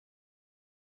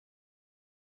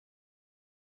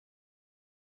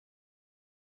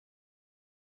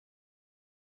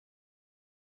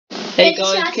Hey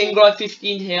guys,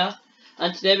 KingGrind15 here,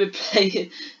 and today we're playing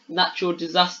Natural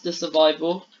Disaster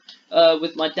Survival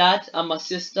with my dad and my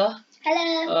sister.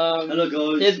 Hello. Hello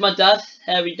guys. Here's my dad,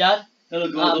 hairy dad.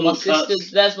 Hello guys. My sister,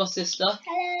 there's my sister.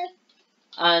 Hello.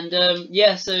 And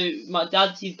yeah, so my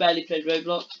dad, he's barely played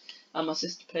Roblox, and my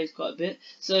sister plays quite a bit.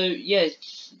 So yeah,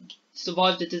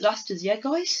 survive the disasters, yeah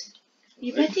guys?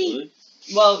 You ready?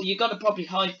 Well, you gotta probably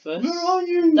hide first. Where are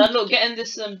you? Dad, look, get in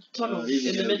this tunnel in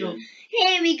the middle. Again.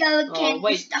 Here we go again. Oh,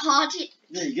 wait. Mr. Hardit.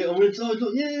 Yeah, you get on inside.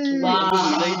 Look, yeah. Wow.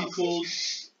 There's a lady called.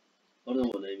 I don't know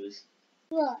what her name is.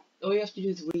 What? All you have to do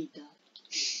is read that.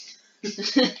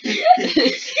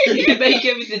 You make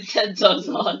everything 10 times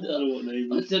I harder. don't know what her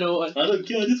name I is. don't know what. I don't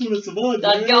care. I just want to survive.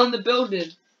 Dad, man. get on the building.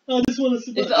 I just want to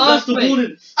survive. It's the That's the earthquake.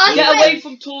 warning. Get away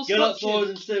from tall Get outside structures.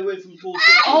 and stay away from tall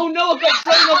structures. Oh no, I got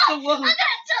thrown off the wall. I'm gonna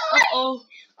die. Uh-oh.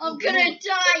 I'm gonna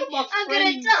die. My I'm gonna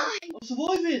friend. die. I'm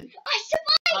surviving. I survived.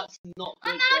 That's not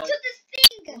I'm good, out guys. of this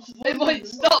thing. I'm It surviving. might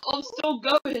stop. I'm still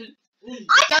going.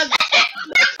 I Dad,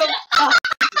 I'm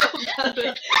still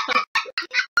going.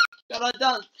 Can I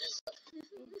dance?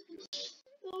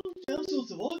 I'm still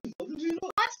surviving. What do you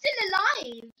not? I'm still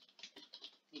alive.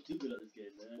 I'm too good at this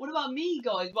game, man. What about me,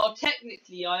 guys? Well,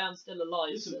 technically, I am still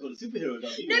alive. You're some kind of superhero,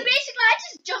 don't you? No, basically, I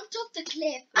just jumped off the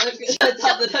cliff.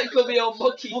 They don't call me old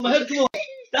mucky. Oh, my head, come on.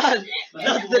 Dad, My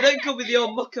head, they don't call me the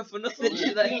old mucker for nothing,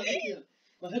 do they? Yeah.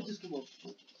 My head just come off.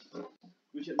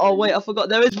 Oh wait, I forgot.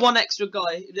 There is one extra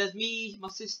guy. There's me, my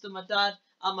sister, my dad,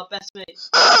 and my best mate.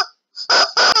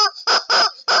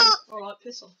 Alright,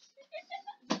 piss off.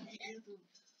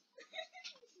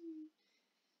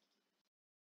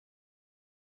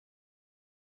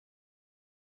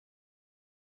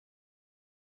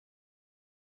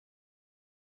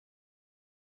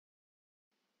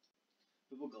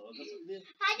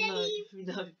 Hi, No, Daddy.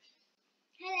 no. Hello.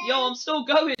 Yo, I'm still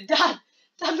going, Dad.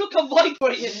 Dad, look, I'm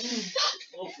vibrating.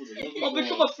 I've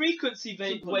become a frequency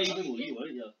wave. You,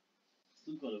 ain't ya?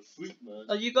 Some kind of freak, man.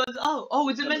 Are you guys? Oh,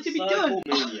 is it meant to be done?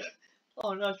 Psychomaniac.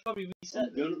 Oh no, it's probably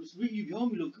reset. Girl, it's really you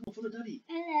behind me, look. Come on, follow daddy.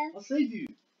 Hello. I'll save you.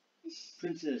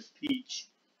 Princess Peach.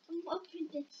 I'm opening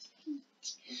this.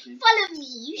 Okay. Follow me.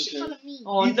 You should Okay. follow me.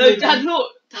 Oh You no, do it, Dad, man.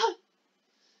 look. Dad.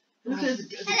 Look, there's a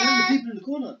Hello. gang of people in the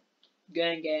corner.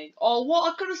 Gang. Oh,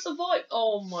 what? I could have survived.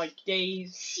 Oh my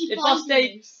days. See, If I follow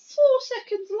stayed me. 4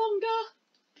 seconds longer,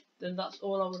 then that's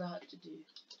all I would have had to do.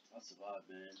 I survived,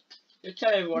 man. Should I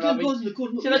tell everyone Look I at have the a, guys in the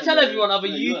corner. Look, should I yeah, tell man. everyone I have a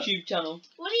Where you at? YouTube channel?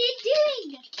 What are you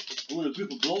doing? I'm with a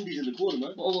group of blondies in the corner,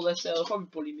 man. What will they say? They'll probably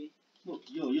bully me. Look,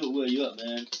 yo, where you at,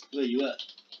 man? Where you at?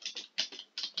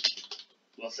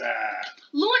 What's that?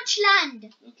 Launch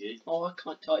land. Okay. Oh, I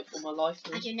can't type for my life.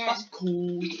 I don't know. That's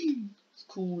cool. It's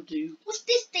cool, dude. What's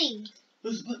this thing?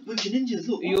 Those wicked ninjas,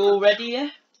 look. Are you all ready, yeah?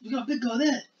 Look at that big guy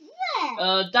there.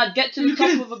 Yeah. Dad, get to the You top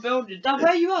kidding? of a building. Dad,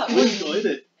 where you at? Big guy,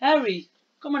 isn't it? Harry.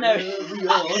 Come on, Harry. Yeah, we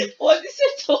are. What is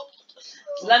it?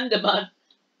 Slenderman.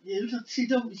 Yeah, look at see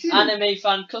him? Anime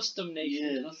fan custom nation.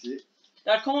 Yeah, that's it.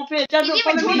 Dad, come up here. Dad, He's look,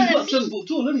 even follow taller me. He's than about 7 foot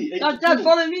tall, isn't he? 8 Dad, foot Dad, tall.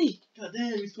 follow me. God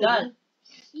damn, he's tall. Dad. man.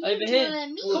 You Over taller here.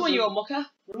 than me. Come on, you old mucker.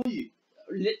 Where are you?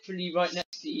 Literally right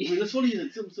next to you. Wait, let's follow you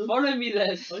then. Some. Follow me,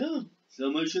 Les. I am.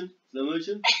 Slow motion.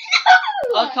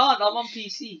 I can't. I'm on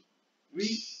PC.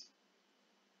 Read.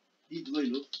 Lead the way,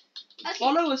 look. Okay.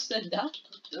 Follow us then, Dad.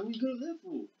 Then what you got there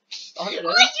for? I don't know.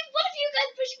 What if you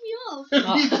guys push me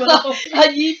off?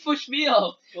 And you push me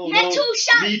off. Oh, Metal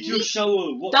shower. Need your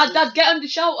shower. What? Dad, get on the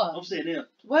shelter. I'm staying here.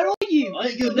 Where are you? I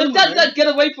ain't going No, nowhere, man. Dad, get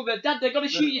away from it. Dad, they're gonna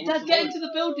shoot you. I'm Dad, get survive. into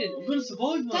the building. I'm gonna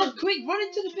survive, man. Dad, quick, run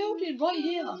into the building right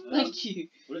here. Thank you.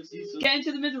 Well, let's do some. Get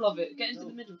into the middle of it. Get into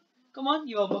the middle. Come on,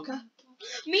 you old mucker.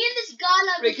 Me and this girl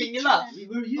are Rick, with can you each laugh? other.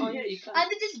 Where are you? Oh yeah, you can. I'm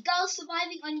with this girl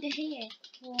surviving under here.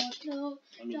 Oh, no.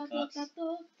 I love cats.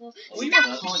 Oh, you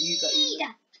Stop. can't use that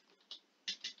either.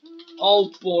 Speed.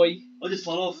 Oh boy. I just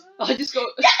fell off. I just got.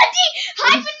 Daddy,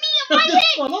 hide with me I on my just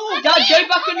head. fell off. Dad, go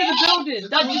back under the building.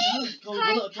 Dad, just.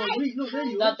 Look, there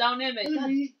you are. Dad, down here, mate. Dad.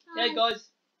 Yeah, guys.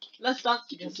 Let's dance My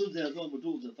together. son's there as well, my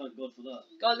daughter's there, thank God for that.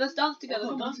 Guys, let's dance I together.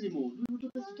 can't Come on. dance anymore. We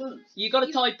don't have to dance. You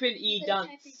gotta type in E gotta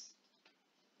type dance.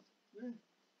 Can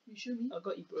you show me? I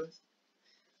got you, bro.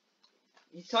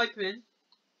 You type in.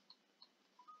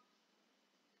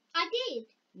 I did.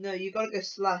 No, you gotta go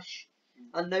slash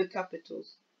and no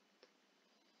capitals.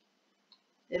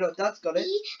 Hey, look, Dad's got it.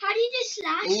 E, how do you do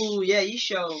slash? Ooh, yeah, you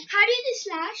show 'em. How do you do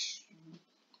slash?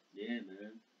 Yeah,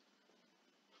 man.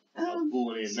 I was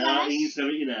born in slash.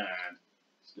 1979.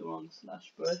 Still on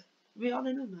slash, bro. I don't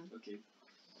know, man. Okay.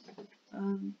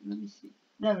 Let me see.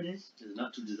 There it is. There's a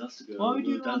natural disaster going Why are on. we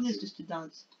doing all this dancing. just to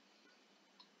dance?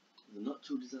 There's a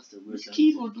natural disaster. We're This dancing.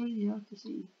 keyboard really hard to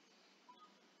see.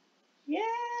 Yeah!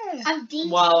 I'm dancing.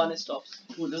 Wow, and it stops.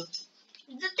 Come on, now.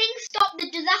 the thing stopped, the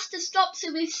disaster stopped,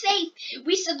 so we're safe.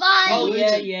 We survived. Oh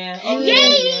yeah. yeah. Oh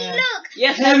Yay! yeah. Look,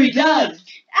 Yes, Harry Harry dad.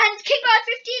 and King Rod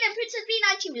 15 and Princess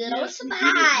B19, we all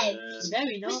survived. Very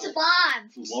We nice.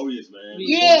 survived. For warriors, man.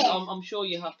 Yeah. I'm sure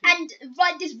you're happy. And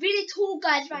right, this really tall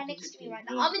guy's right next to me right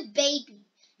now. I'm his baby.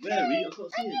 Harry, I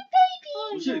can't see him.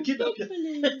 Baby. Was you a kidnap you?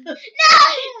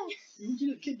 No! Would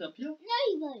you kidnap you? No,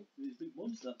 he won't. He's a big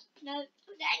monster. No.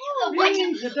 Why Why do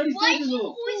your daddy's why dead are you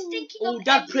or always thinking Oh, of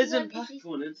Dad, everyone prison with pack. his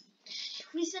Come on then.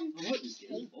 prison I like this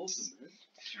game. Awesome, man.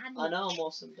 I know I'm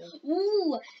awesome. Dad.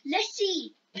 Ooh, let's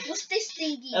see. What's this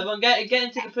thingy? Everyone get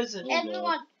into the prison. Oh,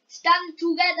 Everyone stand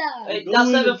together. Hey, I'm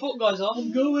that's going. 7 foot, guys. Off.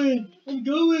 I'm going. I'm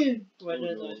going. Wait, no,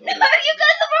 no, No, no. you go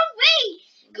the wrong way.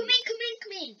 Come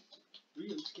in.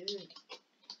 Really, I'm scared.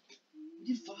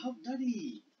 You help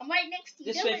daddy. I'm right next to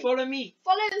you. This Don't way, worry. follow me.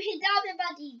 Follow Dalvin,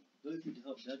 buddy. Go for to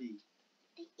help daddy.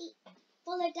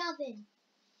 Follow Dalvin.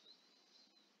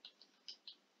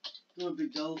 Come on,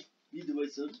 big doll. Lead the way,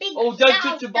 son. Big Oh, don't Dal-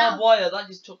 touch the barbed Dal- wire. That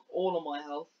just took all of my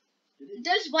health.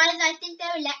 Those wires, I think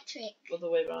they're electric. Other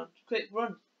way round. Quick,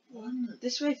 run. Run.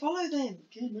 This way, follow them.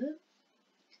 Okay, man.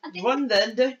 I think Run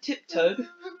then, don't tiptoe.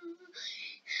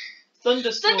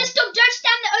 Thunderstorm. Thunderstorm, don't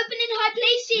stand the open in high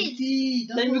places. Easy,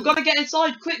 Then we've got to get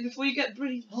inside quick before you get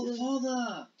breathed. Help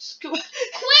father. Just go.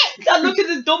 Quick, Dad, look at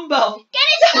the dumbbell. get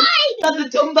inside. Dad, the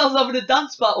dumbbell's having a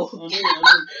dance battle. Oh, no.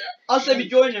 I'll say we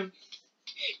join him.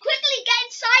 Quickly get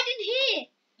inside in here.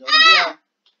 Yeah.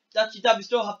 Dad, we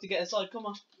still have to get inside. Come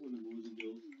on.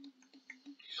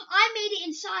 I made it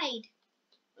inside.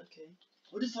 Okay.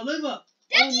 Oh, just fall over.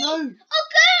 Daddy. Oh no. Oh,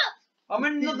 girl. I'm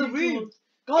in another room.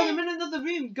 Guys, I'm in another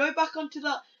room. Go back onto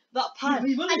that pad.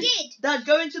 I did. Dad,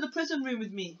 go into the prison room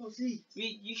with me. I can't see.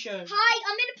 You show him. Hi,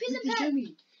 I'm in a prison Quickly show pad.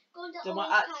 me. Go on the Don't old I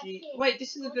pad actually. here. Wait,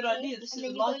 this is a good Okay, idea. This and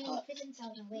is then a you're life going in the hack. prison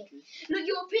cell now. Wait. Okay. Look,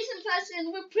 you're a prison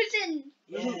person. We're prison.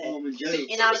 Yeah. Oh, I'm in jail.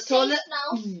 In So our we're safe toilet.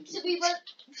 now. So we were.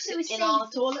 So we're In safe. our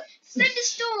toilet.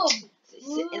 Thunderstorm.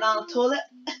 Sit in our toilet.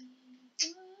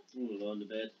 I'm gonna lie on the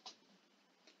bed.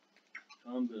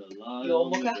 I'm gonna lie You're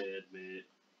on the mucker. bed, mate.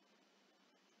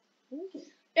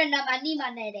 Don't know about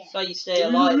anyone there. So you stay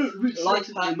alive. Look, Life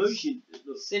select hacks. emotion.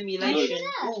 Look. Simulation.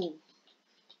 Yeah. Ooh.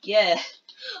 Yeah.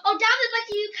 Oh, Dalvin,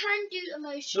 but you can do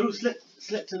emotions. No,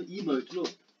 select an emote. Look,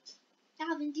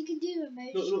 Dalvin, you can do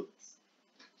emotions. look.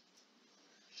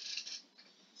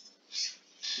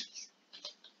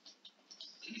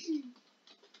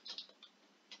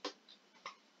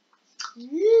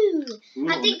 Ooh.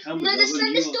 We're I on think camera, no, the though, when you are-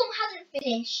 thunderstorm hasn't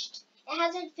finished. It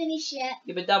hasn't finished yet.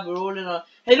 Yeah, but Dad, we're all in our.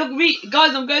 Hey, look,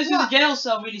 guys, I'm going through What? the jail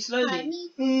cell really Hi, slowly.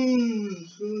 me.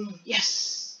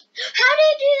 Yes. How do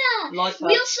you do that? Life hack.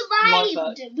 We all Life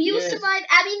survived. hack. We all Yes. survived.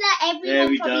 I mean that everyone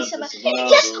Every probably dad survived.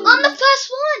 survived. Yes, on the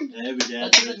first one. Every day.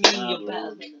 That doesn't mean you're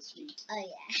better than us, sweet. Oh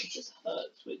yeah. It just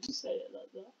hurts when you say it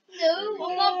like that. No,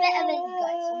 I'm not better than you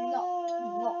guys. I'm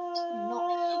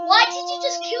not. Why did you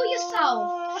just kill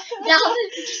yourself? Dalvin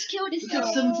just killed Look at the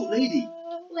himself. 7-foot lady.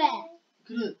 Where?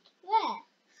 Look at her. Where?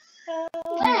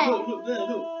 Where? Look there,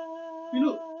 look. You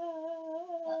look.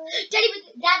 Daddy,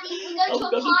 we're going to I'm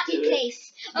a gonna party do it.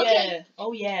 place. Okay. Yeah.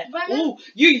 Oh yeah. Run Oh,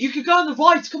 you could go on the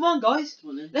rides. Come on, guys.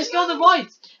 Come on then. Let's go on the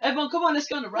rides. Everyone, come on. Let's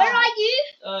go on the rides. Where are you?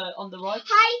 On the ride.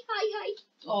 Hi.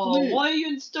 Oh, Come here. why are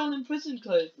you still in prison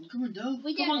clothes? I'm coming down.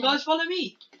 We Come don't on, know. guys, follow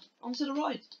me. Onto the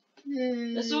ride.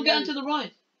 Let's all get onto the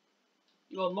ride.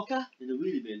 You on mucker? In the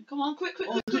wheelie bin. Come on, quick.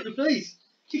 Oh, I took the place.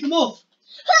 Kick him off.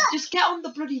 Just get on the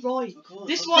bloody ride. I can't.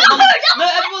 This I one. can't. No,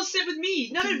 everyone sit with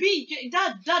me. No, Reed.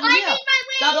 Dad, I here. need my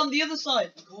way. Dad on the other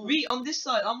side. I can't. Reed on this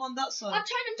side. I'm on that I'm side.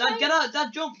 trying. Dad, get out.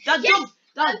 Dad, jump. Dad, Yes. jump.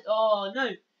 Dad. Oh no.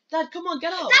 Dad, come on,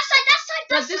 get out. That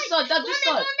side. Dad, this side. Dad, Go this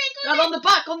on side. there, Dad, on the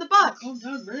back. On the back. Calm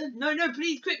down, man. No,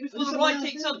 please, quick before Listen, the ride man,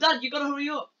 takes man. up. Dad, you gotta hurry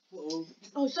up. Uh-oh.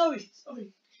 Oh, sorry.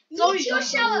 Meet your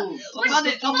shower. Oh, What's on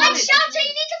it, I'm find on it. shelter.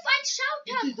 You need to find you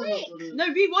shelter did that quick. on the-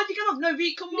 No, Reed, why'd you get off? No,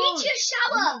 Reed, come on. Meteor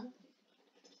shower.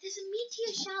 There's a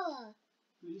meteor shower.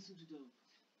 Wait, listen to them.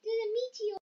 There's a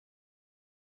meteor.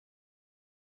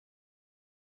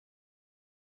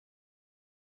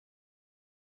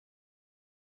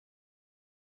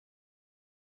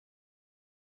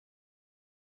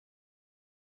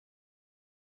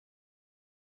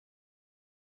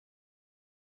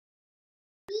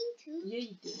 Mean to? Yeah,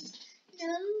 you did.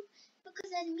 No,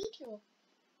 because there's a meteor.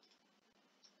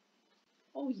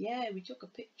 Oh yeah, we took a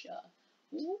picture.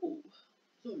 Ooh.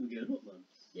 It's not even getting up, man.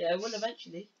 Yeah, well,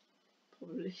 eventually.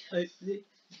 Probably, hopefully.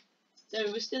 So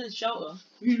we're still in shelter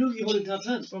You look, you're holding Dad's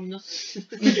hand. from nothing.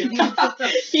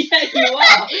 Yeah, you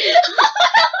are.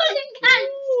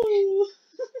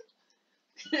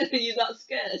 You're that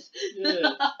scared?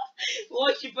 Yeah.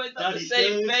 Why'd you both have the Daddy's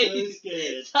same so face?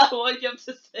 scared. Why'd you have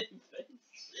the same face?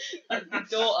 and your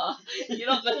daughter. You're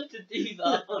not meant to do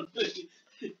that.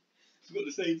 It's got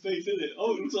the same face, isn't it?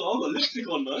 Oh, it looks like I've got lipstick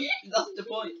on, man. That's the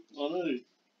point. I know.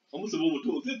 I must have worn my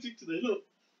daughter's lipstick today, look.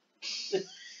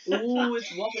 Oh,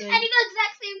 it's wobbling. And you got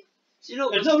exact same. Do you know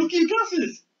And now look at your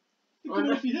glasses. They're coming I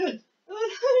know. off your head. They're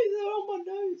on my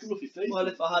They're nose. coming off your face. Well,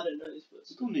 look. if I had a nose, but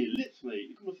They're coming near your lips, mate.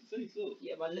 They're coming off your face, look.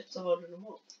 yeah, my lips are holding them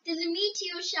up. There's a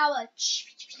meteor shower.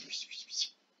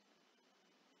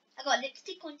 I got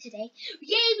lipstick on today.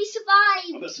 Yay, we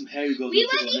survived. I've got some hairy girls. We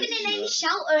next to weren't me even in that. any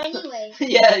shelter anyway.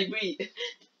 Yeah, we.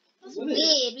 That's Wasn't it?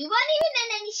 weird. We weren't even in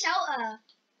any shelter.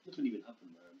 Nothing even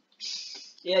happened, man.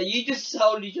 Yeah, you just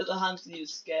held each other's hands because you were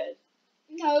scared.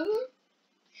 No.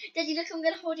 Daddy, look, I'm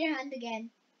gonna hold your hand again.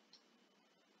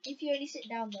 If you only sit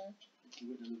down though.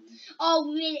 Oh,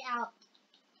 we made it out.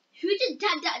 Who did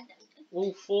that?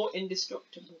 All four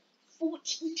indestructible.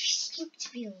 14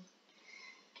 indestructible.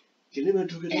 Can you man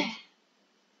talk it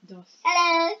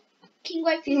Hello, King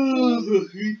Whitefield.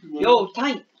 Yo,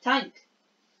 tank. Tank.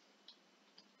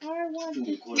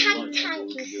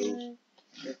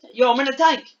 Yo, I'm in a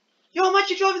tank. Yo, I'm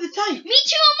actually driving the tank. Me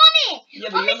too, I'm on it. Yeah,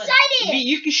 I'm you're inside not. it. Me,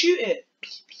 you can shoot it.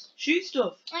 Shoot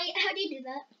stuff. How do you do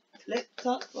that? Click,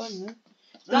 clap, fine, man.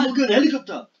 I'm going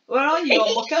helicopter. Where are you,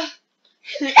 young mucker?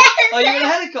 Are you in a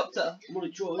helicopter? I'm on a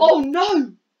joy. Oh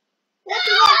no! What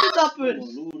did that just Oh happen?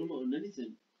 Lord, I'm not on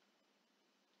anything.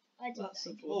 I did That's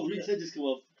that. a Oh, Reed's head just come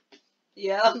off.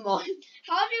 Yeah, that's mine.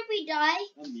 How did we die?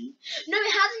 And me. No,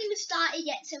 it hasn't even started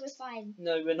yet, so we're fine.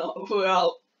 No, we're not. We're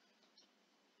out.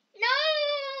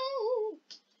 No!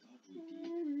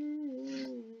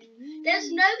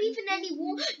 There's no even any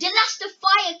water. That's the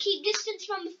fire. Keep distance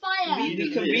from the fire.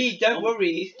 We can read, don't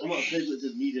worry. I'm at a place that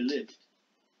says need a lift.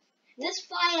 There's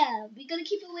fire. We gotta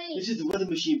keep away. This is the weather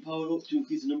machine powered up to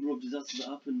increase the number of disasters that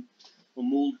happen on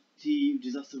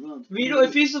multi-disaster round. We know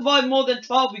if you survive more than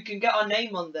 12, we can get our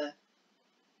name on there.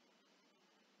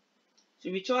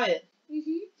 Should we try it?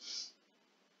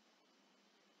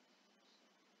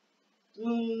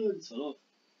 Oh, it's fell off.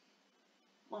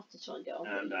 I'll have to try and get on.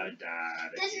 And I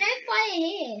died. There's no fire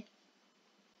here.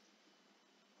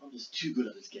 I'm just too good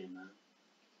at this game, man.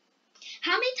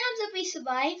 How many times have we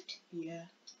survived? Yeah.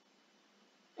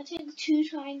 I think 2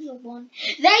 times or 1.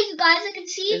 There, you guys. I can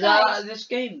see you Is that guys. this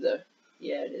game though?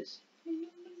 Yeah, it is.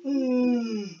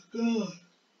 Oh, God.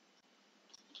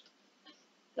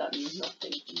 That means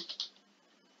nothing.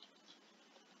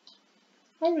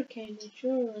 Hurricane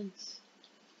insurance.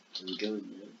 Where are we going,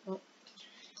 man?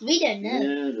 We don't know.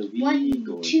 Where are we 1,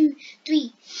 going? 2,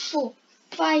 3, 4,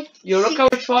 5. Yo, look 6, how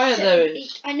much fire 7, there 8.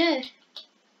 is. I know. I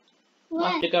Where?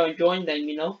 have to go and join them,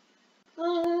 you know.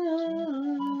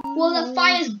 Well, the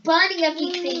fire's burning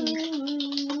everything.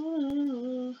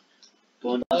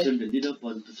 1% did up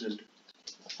 1%.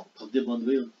 Of the one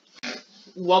way.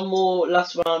 One more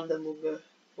last round, then we'll go.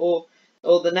 Or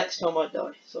the next time I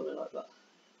die, something like that.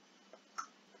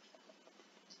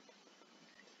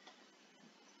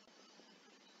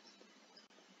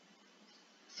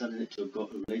 Standing next to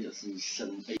a range that's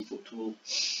 7-8 foot tall.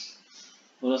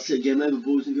 Well, that's it. Game over,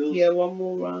 boys and girls. Yeah, one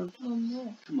more round. Oh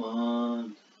no. Come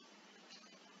on.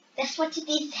 That's what it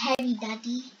is, Harry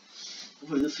Daddy.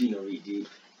 What is this scene already deep?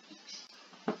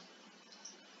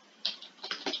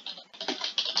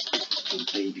 Oh,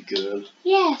 baby girl.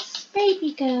 Yes,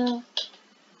 baby girl.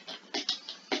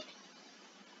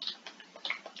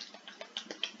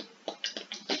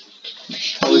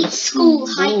 School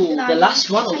Ooh, the last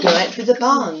one will go out with a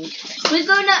bang. We're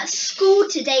going to school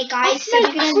today, guys. So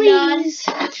we're going to learn.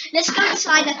 Let's go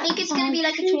inside. I think it's going to be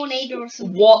like a tornado or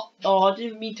something. What? Oh, I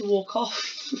didn't mean to walk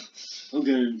off. I'm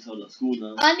going inside that school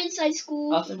now. I'm inside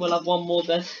school. I think we'll have one more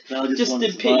then. I Just wanna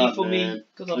in pity survive, for me, man.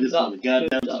 because I I'm just want to that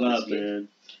goddamn good at survive, this game. man.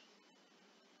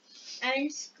 I'm in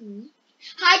school.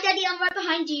 Hi, Daddy. I'm right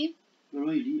behind you. Where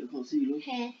are you? I can't see you, look.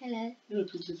 Hey, hello. Yeah,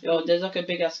 come this Yo, way. there's like a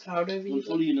big ass cloud over I'll you.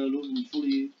 follow you now, look. I'll follow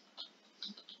you.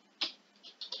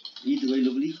 Lead the way,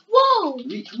 lovely. Whoa!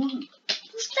 Reed, come on.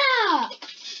 What's that?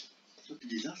 It's like a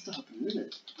disaster happening, isn't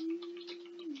it?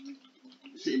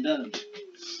 You're sitting down.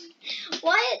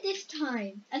 Why at this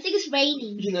time? I think it's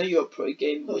raining. You know you're a pro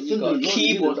gamer Oh, when you got a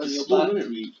keyboard on your back.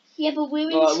 Yeah, but we're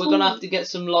in Alright, school. we're gonna have to get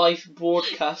some live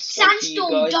broadcasts for you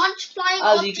Sandstorm, guys. dodge flying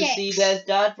As objects. you can see, there's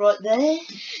Dad right there.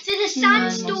 So there's And my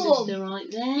sandstorm. sister right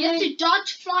there. You have to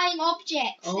dodge flying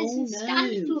objects. Oh, There's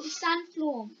no.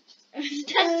 sandstorm.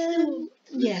 Sandstorm.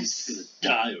 Yes.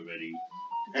 Gonna die already.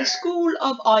 The School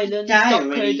of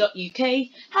Islands.co.uk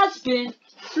has been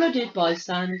flooded by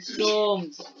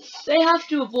sandstorms. They have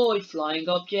to avoid flying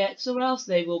objects or else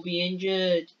they will be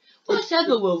injured.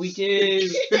 Whatever will we do?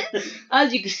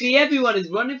 As you can see, everyone is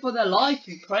running for their life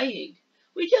and praying.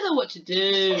 We don't know what to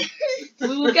do. We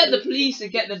will get the police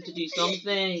and get them to do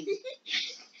something.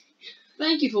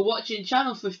 Thank you for watching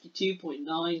channel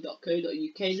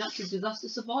 52.9.co.uk Natural Disaster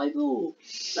Survival.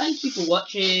 Thank you for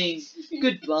watching.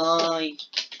 Goodbye.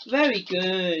 Very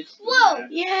good. Whoa!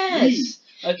 Yes.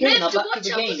 Okay, now back to watch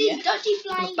the out game, for these yeah? dodgy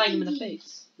I'm flying gonna bang him in the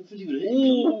thingies. face. Ooh.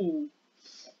 Ooh.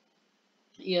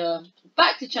 Yeah.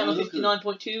 Back to channel Oh, look at-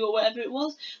 59.2 or whatever it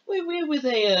was. We're with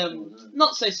a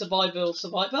not so survivor,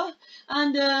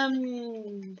 and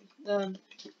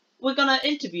we're gonna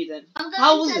interview them. I'm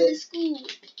How going was to it? the school.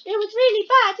 It was really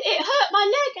bad. It hurt my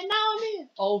leg, and now I'm here.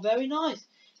 Oh, very nice.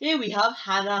 Here we have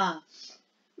Hannah.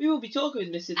 We will be talking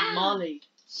with Mrs. Ah. Marley.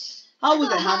 How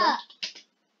was it, Hannah? It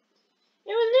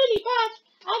was really bad,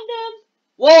 and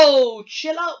whoa,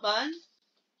 chill out, man.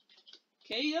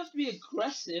 Okay, you have to be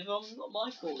aggressive. Not my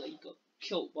fault that you got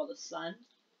killed by the sand.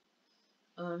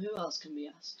 Who else can we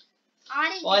ask?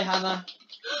 Bye, Hannah.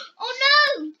 Oh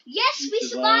no! Yes, we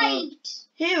survived.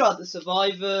 Here are the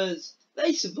survivors.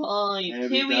 They survived. Hairy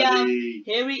Here we Daddy.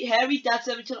 have Hairy Dad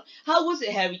 79. How was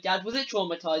it, Hairy Dad? Was it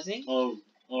traumatizing? Oh,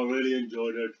 I really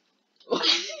enjoyed it.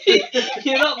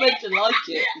 You're not meant to like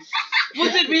it.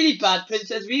 Was it really bad,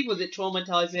 Princess Reed? Was it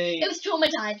traumatizing? It was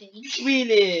traumatizing.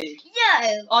 Really?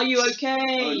 No. Are you okay?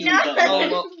 No.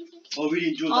 No. Oh, well, I really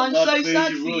enjoyed that. I'm That so crazy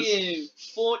sad for rush. you.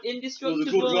 Fort It was a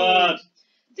Indestructible. good ride.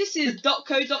 This is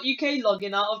 .co.uk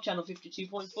logging out of channel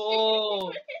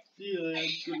 52.4. See you then.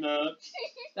 Good night.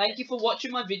 Thank you for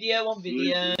watching my video on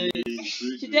video.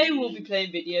 Sweet Today dreams. we'll be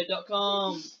playing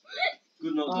video.com.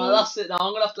 Good night, Oh, guys. that's it now.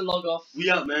 I'm gonna have to log off. We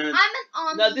out, man. I'm an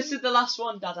army. No, this is the last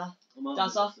one, Dada. I'm out.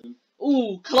 Daza.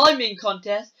 Ooh, climbing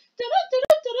contest.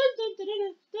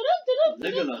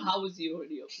 Legoland. How was he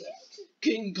already up there?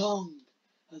 King Kong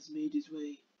has made his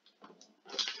way.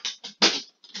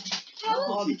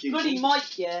 Oh, see King bloody Kong.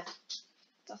 mic, yeah.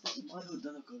 That's not the mic. Oh,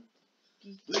 then I've got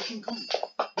it. Where King Kong?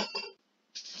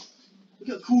 Look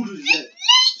how cool it is there.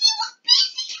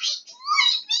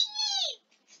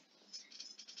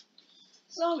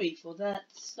 Sorry for that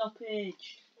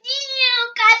stoppage.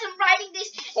 Guys, I'm riding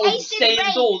this Oh, acid stay rain.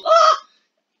 indoors. Ah!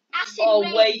 Acid Oh,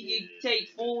 rain. wait, you take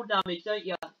fall damage, don't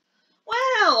you?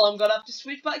 Well, I'm gonna have to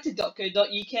switch back to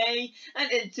 .co.uk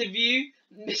and interview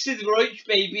Mrs. Roach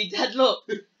Baby. Dad, look.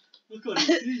 I can't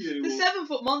even see you The anymore.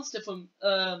 7-foot monster from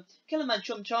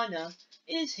Kilimanjaro, China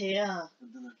is here.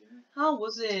 And then I get it. How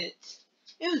was it?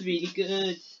 It was really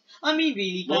good. I mean,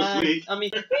 really Nice bad. wig. I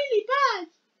mean, really bad.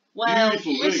 Well,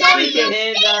 Beautiful we're wig. sorry to Daddy, hear you're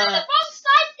staying on the that. wrong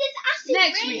side of this acid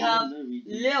Next rain. we have No, we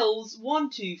didn't. Lils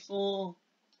 124.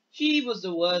 She was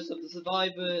the worst of the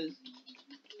survivors.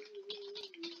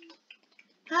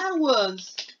 How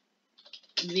was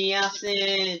the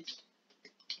acid?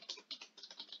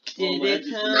 Did man, it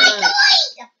just- hurt?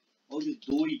 I just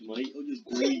died, mate. I just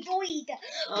died.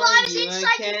 But Are I was you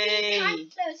inside okay? the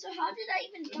tank though, so how did I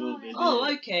even Hello, die? baby.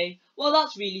 Oh, okay. Well,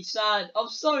 that's really sad. I'm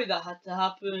sorry that had to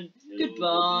happen. Hello,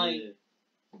 Goodbye. baby.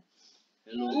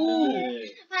 Hello, Ooh.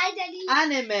 baby. Hi, Daddy.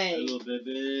 Anime. Hello,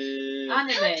 baby. How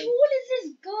Anime. tall is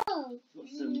this girl?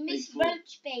 What's them Miss 8 foot?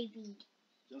 Roach Baby.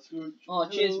 Just go. Oh,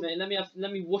 cheers, Hello. mate.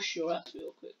 Let me whoosh your ass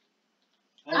real quick.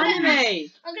 Hello. Anime.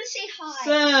 I'm gonna say hi.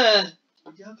 Sir.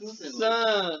 Yeah, close that one.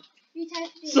 Sir. You type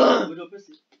it in. Sir. Wait, don't press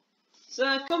it.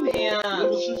 Sir, come here. I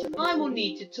will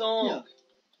need to Yeah. talk.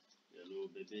 Hello,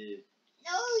 baby.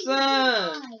 No, you Sir.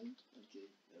 hi. Okay.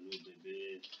 Hello,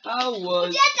 baby. How Oh,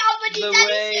 was? yeah, the Daddy's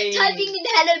rain. typing in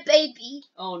hello, baby.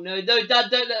 Oh no, Dad,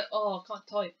 don't let. Oh, I can't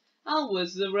type. How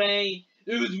was the rain?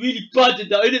 It was really bad and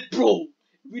that, innit, bro? It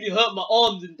really hurt my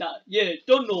arms and that. Yeah,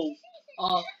 don't know.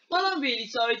 Well, I'm really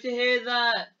sorry to hear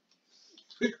that.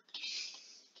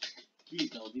 Please,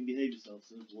 Calvin, behave yourself,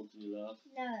 son. Want to laugh?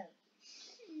 No.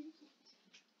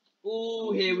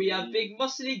 Ooh, here we have Big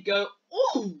Muscly Go.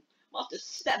 Ooh, I'll have to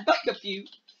step back a few.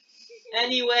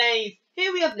 Anyways,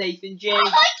 here we have Nathan J.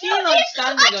 He likes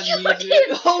standing on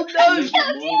music. Oh no,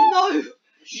 no!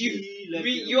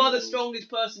 You are the strongest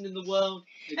person in the world.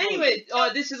 Anyway,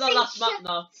 this is our last map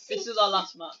now. This is our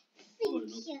last map.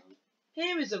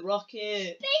 Here is a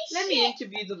rocket. Let me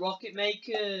interview the rocket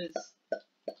makers.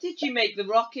 Did you make the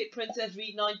rocket, Princess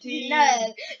Reed 19? No.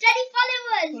 Daddy, follow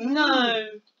us. No.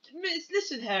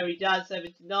 Listen, Harry Dad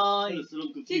 79.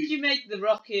 Did you make the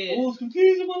rocket? I was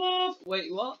confused in my life.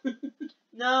 Wait, what?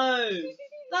 No,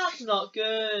 that's not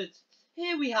good.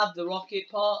 Here we have the rocket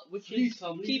part, which Please, is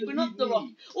family, keeping believe up the me.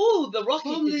 rocket. Oh, the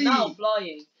rocket Family. is now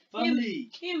flying. Family.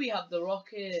 Here we have the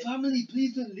rocket. Family,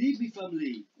 please don't leave me,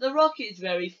 family. The rocket is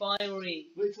very fiery.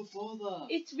 Wait for father.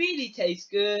 It really tastes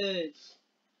good.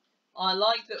 I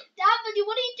like the. Daddy,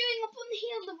 what are you doing up on the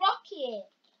hill of the rocket?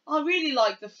 I really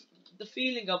like the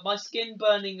feeling of my skin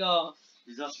burning off.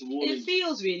 Disaster warning. It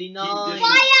feels really Keep nice. distance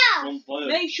Fire! from fire.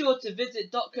 Make sure to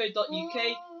visit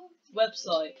 .co.uk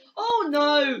website. Oh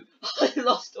no! I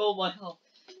lost all my health.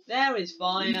 There is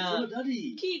Leave fire. for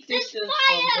Daddy. Keep There's distance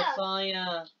fire! from the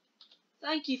fire.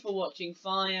 Thank you for watching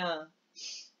Fire.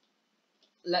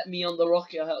 Let me on the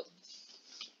rocket help.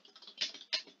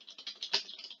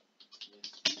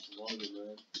 Yes, surviving,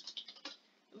 man.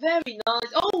 Very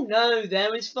nice. Oh no,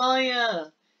 there is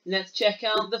fire. Let's check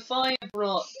out the fire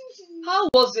block. How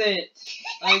was it?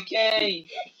 Okay.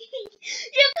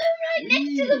 You're right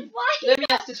next to the fire. Let me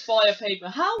ask this fire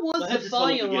pavement. How was My the head just fell off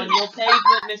fire on again. your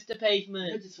pavement, Mr. Head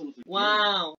Pavement? just fell off again.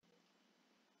 Wow.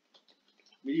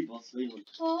 Mini boss, Raymond.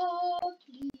 Oh,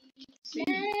 See,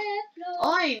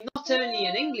 I'm not only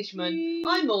an Englishman,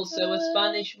 I'm also a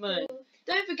Spanishman.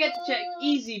 Don't forget to check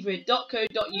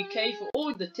easyvid.co.uk for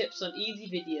all the tips on easy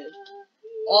videos.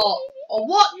 Oh,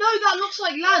 what? No, that looks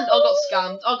like land.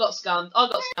 I got scammed.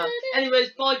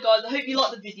 Anyways, bye guys. I hope you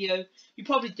liked the video. You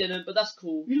probably didn't, but that's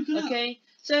cool. Okay,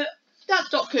 so that's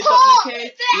 .co.uk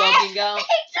logging out.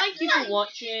 Thank you for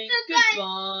watching.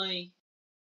 Goodbye.